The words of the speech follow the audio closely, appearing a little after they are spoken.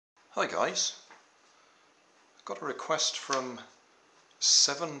Hi guys, I've got a request from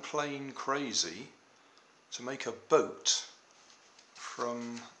 7Plane Crazy to make a boat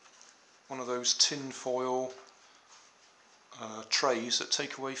from one of those tin foil trays that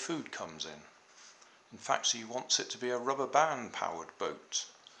takeaway food comes in. In fact, he wants it to be a rubber band powered boat.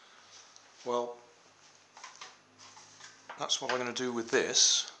 Well, that's what I'm going to do with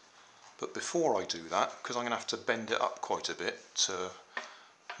this, but before I do that, because I'm going to have to bend it up quite a bit to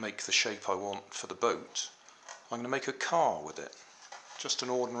make the shape I want for the boat, I'm going to make a car with it. Just an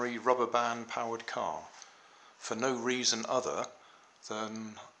ordinary rubber band powered car, for no reason other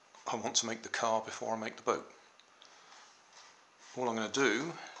than I want to make the car before I make the boat. All I'm going to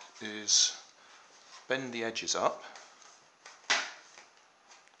do is bend the edges up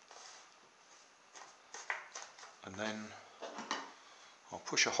and then I'll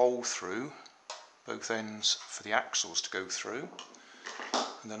push a hole through both ends for the axles to go through,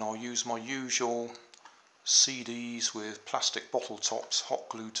 and then I'll use my usual CDs with plastic bottle tops hot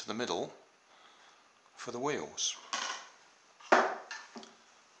glued to the middle for the wheels,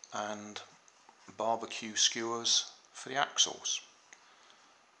 and barbecue skewers for the axles.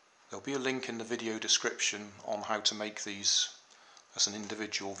 There'll be a link in the video description on how to make these as an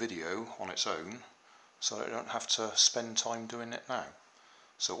individual video on its own, so that I don't have to spend time doing it now.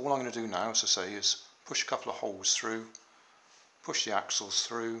 So all I'm going to do now, as I say, is push a couple of holes through, push the axles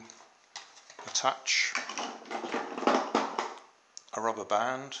through, attach a rubber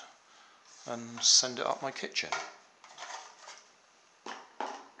band and send it up my kitchen.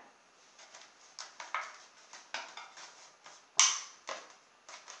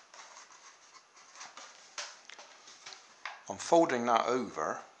 I'm folding that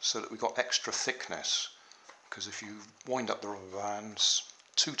over so that we've got extra thickness, because if you wind up the rubber bands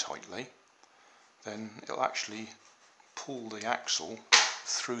too tightly, then it'll actually pull the axle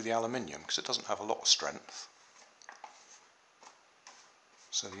through the aluminium, because it doesn't have a lot of strength.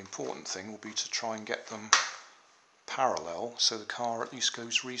 So the important thing will be to try and get them parallel so the car at least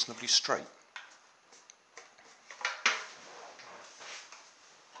goes reasonably straight.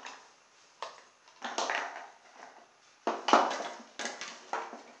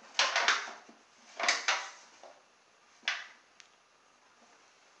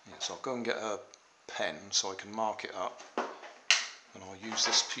 So I'll go and get a pen so I can mark it up, and I'll use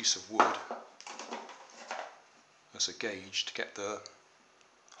this piece of wood as a gauge to get the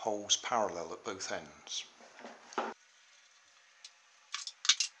holes parallel at both ends.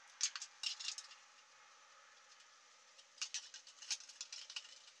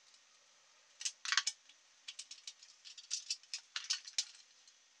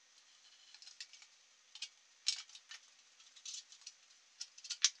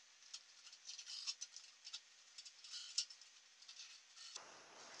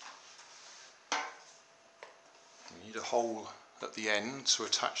 You need a hole at the end to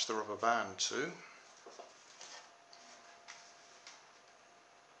attach the rubber band to.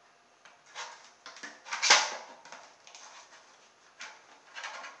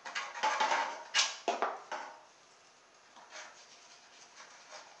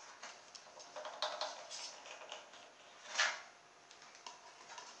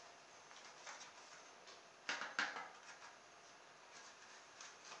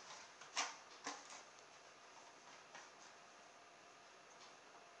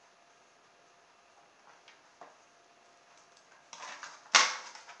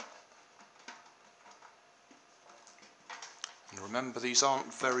 And remember, these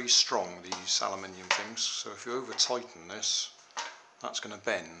aren't very strong, these aluminium things, so if you over tighten this, that's going to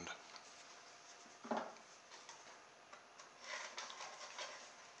bend.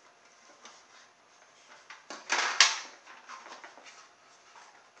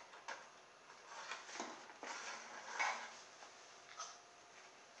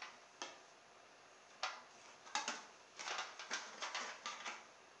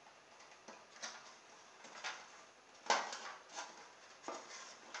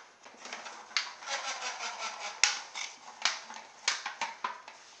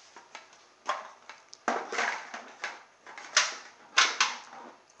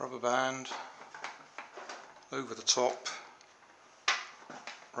 Rubber band over the top,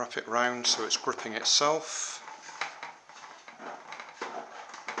 wrap it round so it's gripping itself,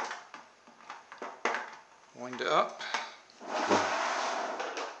 wind it up,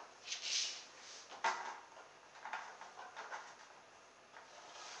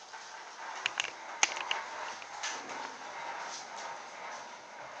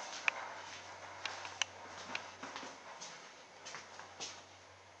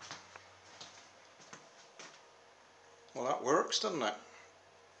 well, that works, doesn't it?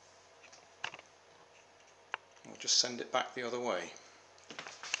 just send it back the other way.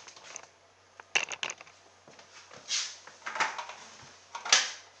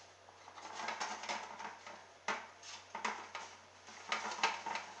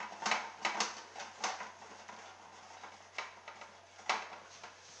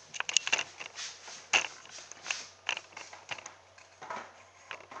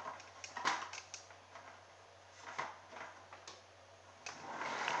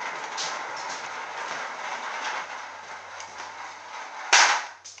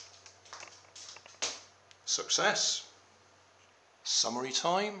 Success. Summary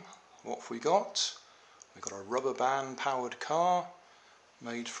time. What have we got? We've got a rubber band powered car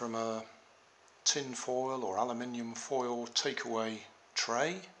made from a tin foil or aluminium foil takeaway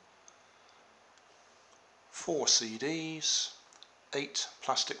tray, 4 CDs, 8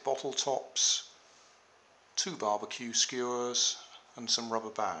 plastic bottle tops, 2 barbecue skewers and some rubber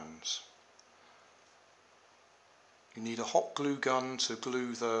bands. You need a hot glue gun to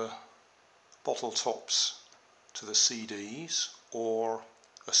glue the bottle tops to the CDs, or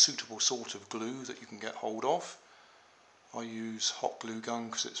a suitable sort of glue that you can get hold of. I use hot glue gun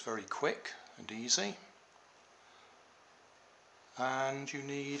because it's very quick and easy. And you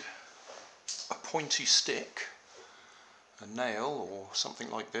need a pointy stick, a nail or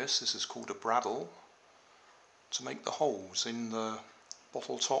something like this. This is called a Bradawl, to make the holes in the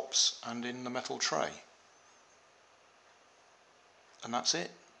bottle tops and in the metal tray. And that's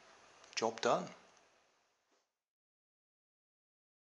it. Job done.